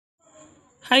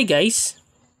Hi guys!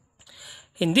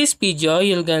 In this video,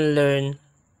 you're gonna learn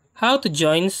how to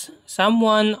join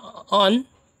someone on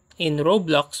in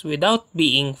Roblox without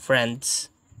being friends.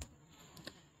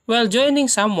 Well, joining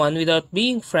someone without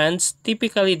being friends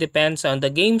typically depends on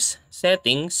the game's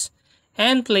settings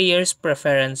and players'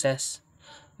 preferences.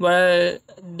 While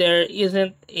there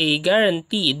isn't a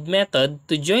guaranteed method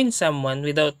to join someone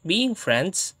without being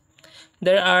friends,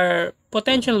 there are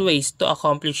potential ways to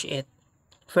accomplish it.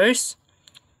 First,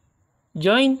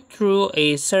 join through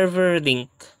a server link.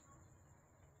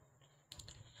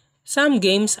 Some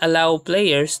games allow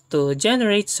players to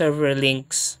generate server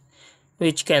links,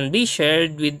 which can be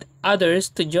shared with others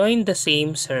to join the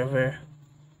same server.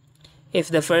 If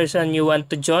the person you want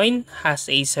to join has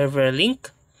a server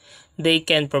link, they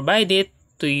can provide it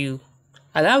to you,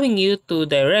 allowing you to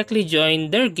directly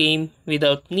join their game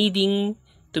without needing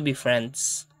to be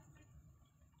friends.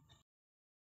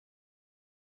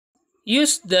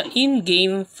 Use the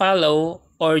in-game follow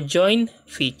or join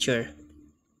feature.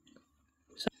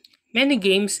 Many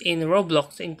games in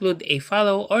Roblox include a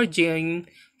follow or join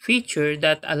feature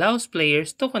that allows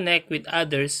players to connect with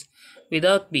others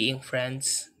without being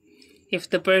friends. If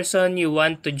the person you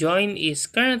want to join is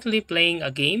currently playing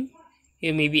a game,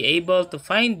 you may be able to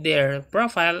find their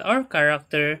profile or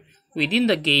character within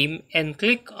the game and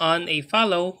click on a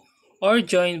follow or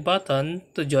join button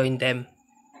to join them.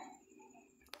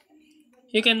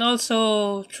 You can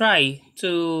also try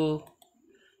to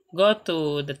go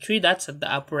to the three dots at the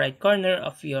upper right corner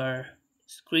of your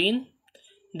screen,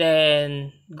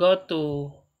 then go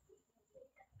to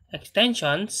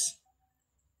extensions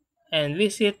and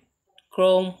visit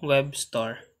Chrome Web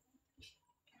Store.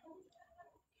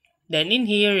 Then in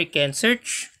here you can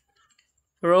search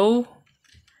Row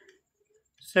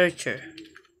Searcher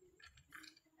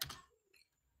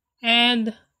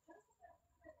and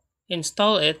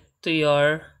install it to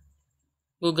your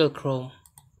Google Chrome.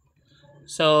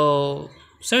 So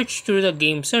search through the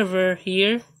game server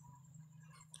here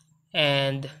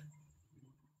and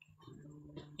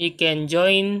you can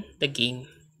join the game.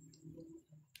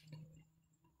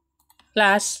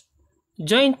 Last,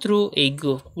 join through a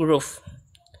group.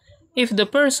 If the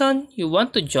person you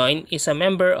want to join is a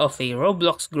member of a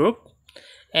Roblox group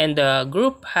and the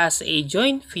group has a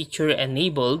join feature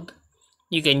enabled,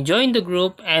 you can join the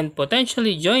group and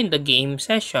potentially join the game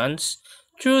sessions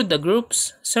through the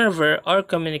group's server or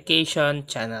communication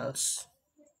channels.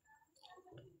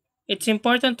 It's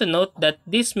important to note that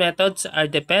these methods are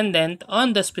dependent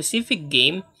on the specific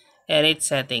game and its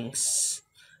settings.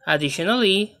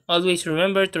 Additionally, always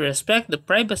remember to respect the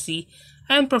privacy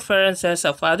and preferences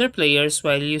of other players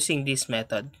while using this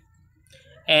method.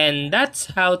 And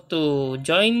that's how to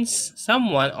join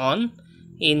someone on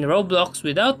in Roblox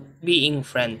without being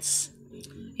friends.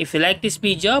 If you like this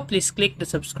video, please click the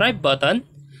subscribe button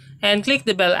and click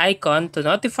the bell icon to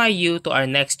notify you to our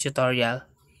next tutorial.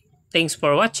 Thanks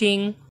for watching!